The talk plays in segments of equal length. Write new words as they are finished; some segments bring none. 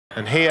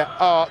And here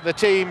are the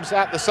teams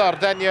at the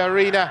Sardinia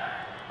Arena.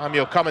 I'm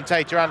your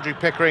commentator, Andrew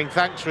Pickering.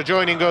 Thanks for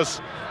joining us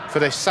for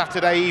this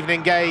Saturday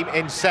evening game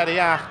in Serie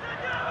A.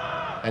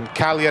 And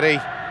Cagliari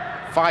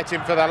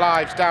fighting for their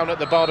lives down at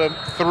the bottom,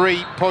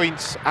 3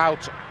 points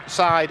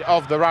outside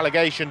of the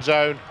relegation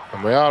zone.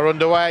 And we are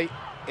underway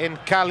in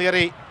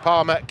Cagliari.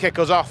 Parma kick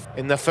us off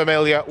in the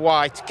familiar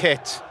white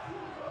kit.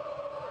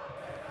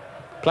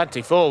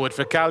 Plenty forward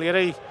for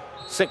Cagliari,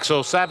 6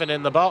 or 7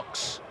 in the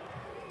box.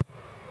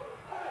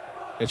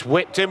 It's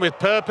whipped in with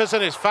purpose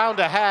and it's found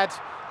a head.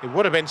 It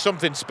would have been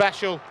something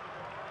special.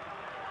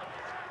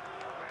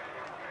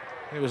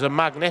 It was a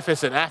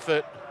magnificent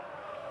effort,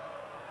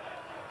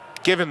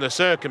 given the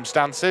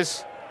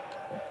circumstances.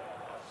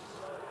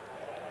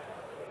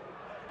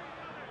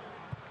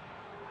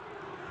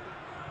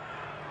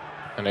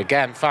 And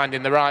again,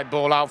 finding the right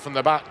ball out from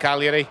the back,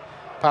 Cagliari.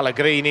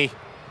 Pellegrini,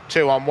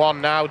 2-on-1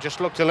 now, just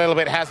looked a little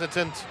bit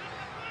hesitant.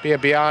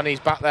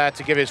 Biabiani's back there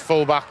to give his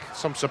fullback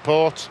some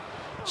support.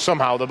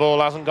 Somehow the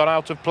ball hasn't gone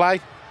out of play.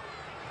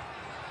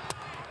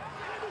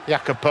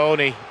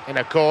 Jacoponi in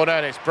a corner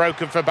and it's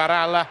broken for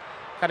Barella.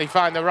 Can he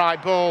find the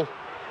right ball?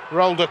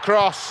 Rolled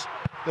across.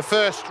 The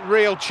first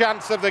real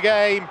chance of the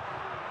game.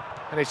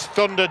 And it's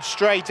thundered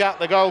straight at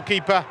the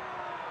goalkeeper.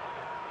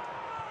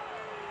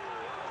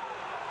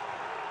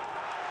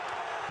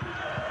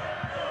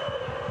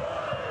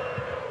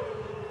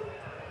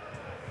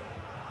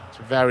 It's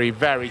very,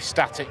 very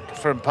static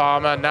from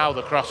Parma. Now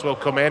the cross will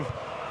come in.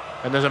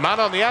 And there's a man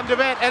on the end of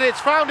it, and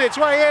it's found its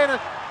way in.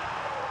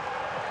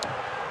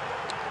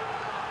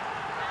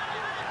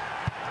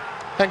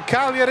 And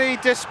Cagliari,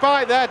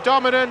 despite their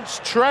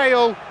dominance,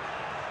 trail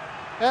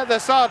at the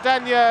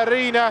Sardinia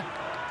Arena.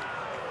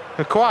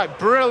 A quite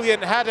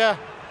brilliant header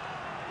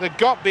that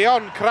got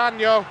beyond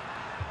Cragno.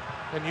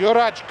 And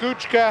Juraj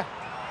Kucka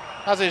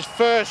has his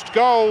first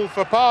goal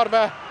for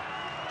Parma.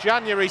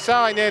 January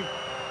signing.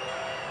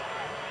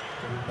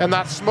 And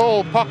that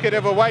small pocket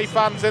of away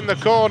fans in the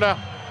corner,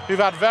 who've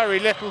had very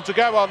little to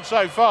go on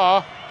so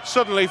far,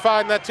 suddenly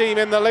find their team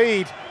in the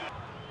lead.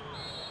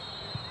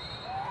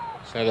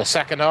 So the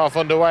second half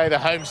underway, the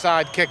home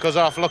side kick us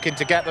off, looking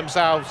to get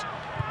themselves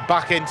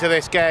back into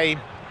this game.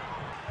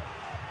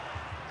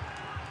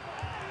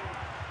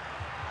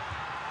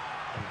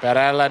 And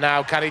Barella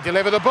now, can he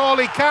deliver the ball?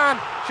 He can!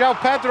 João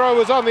Pedro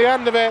was on the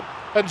end of it,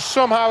 and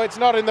somehow it's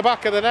not in the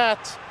back of the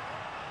net.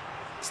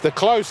 It's the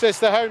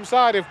closest the home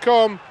side have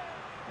come.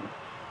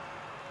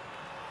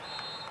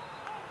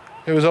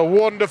 It was a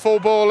wonderful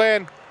ball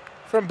in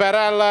from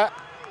Barella.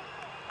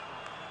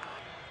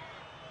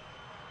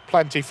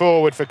 Plenty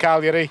forward for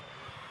Cagliari.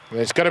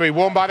 It's going to be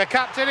won by the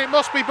captain. It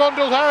must be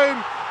bundled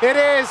home. It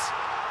is.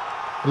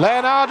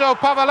 Leonardo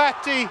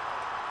Pavoletti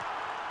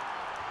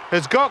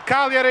has got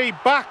Cagliari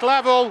back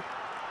level.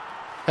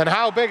 And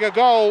how big a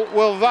goal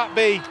will that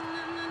be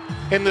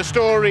in the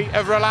story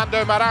of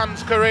Rolando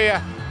Maran's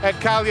career at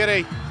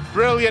Cagliari?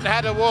 Brilliant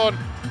header won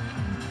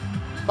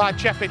by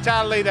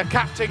Cepitelli. The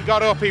captain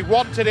got up, he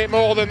wanted it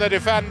more than the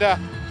defender,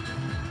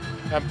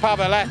 and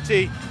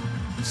Pavoletti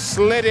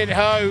slid it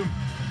home.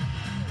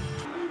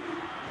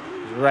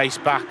 Race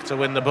back to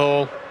win the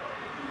ball.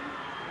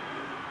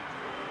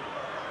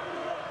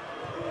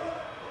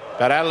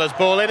 Barella's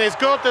ball in is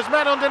good, there's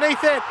men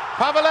underneath it.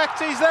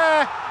 Pavoletti's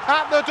there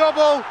at the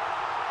double.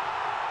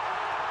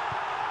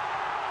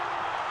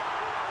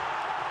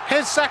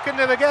 His second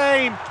of the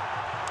game.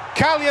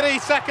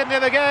 Cagliari's second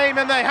of the game,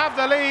 and they have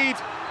the lead.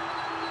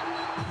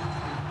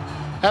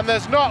 And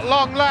there's not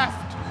long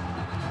left.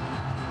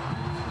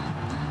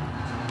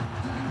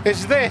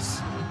 Is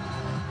this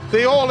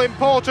the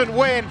all-important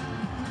win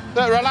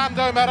that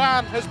Rolando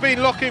Maran has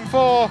been looking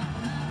for?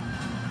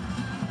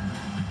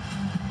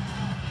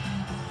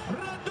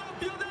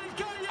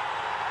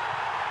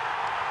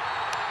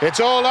 It's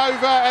all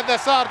over at the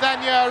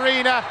Sardinia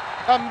Arena.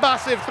 A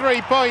massive 3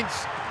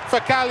 points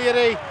for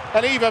Cagliari,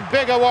 an even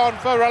bigger one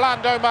for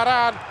Rolando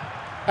Maran.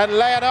 And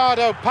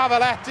Leonardo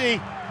Pavoletti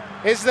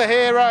is the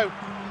hero.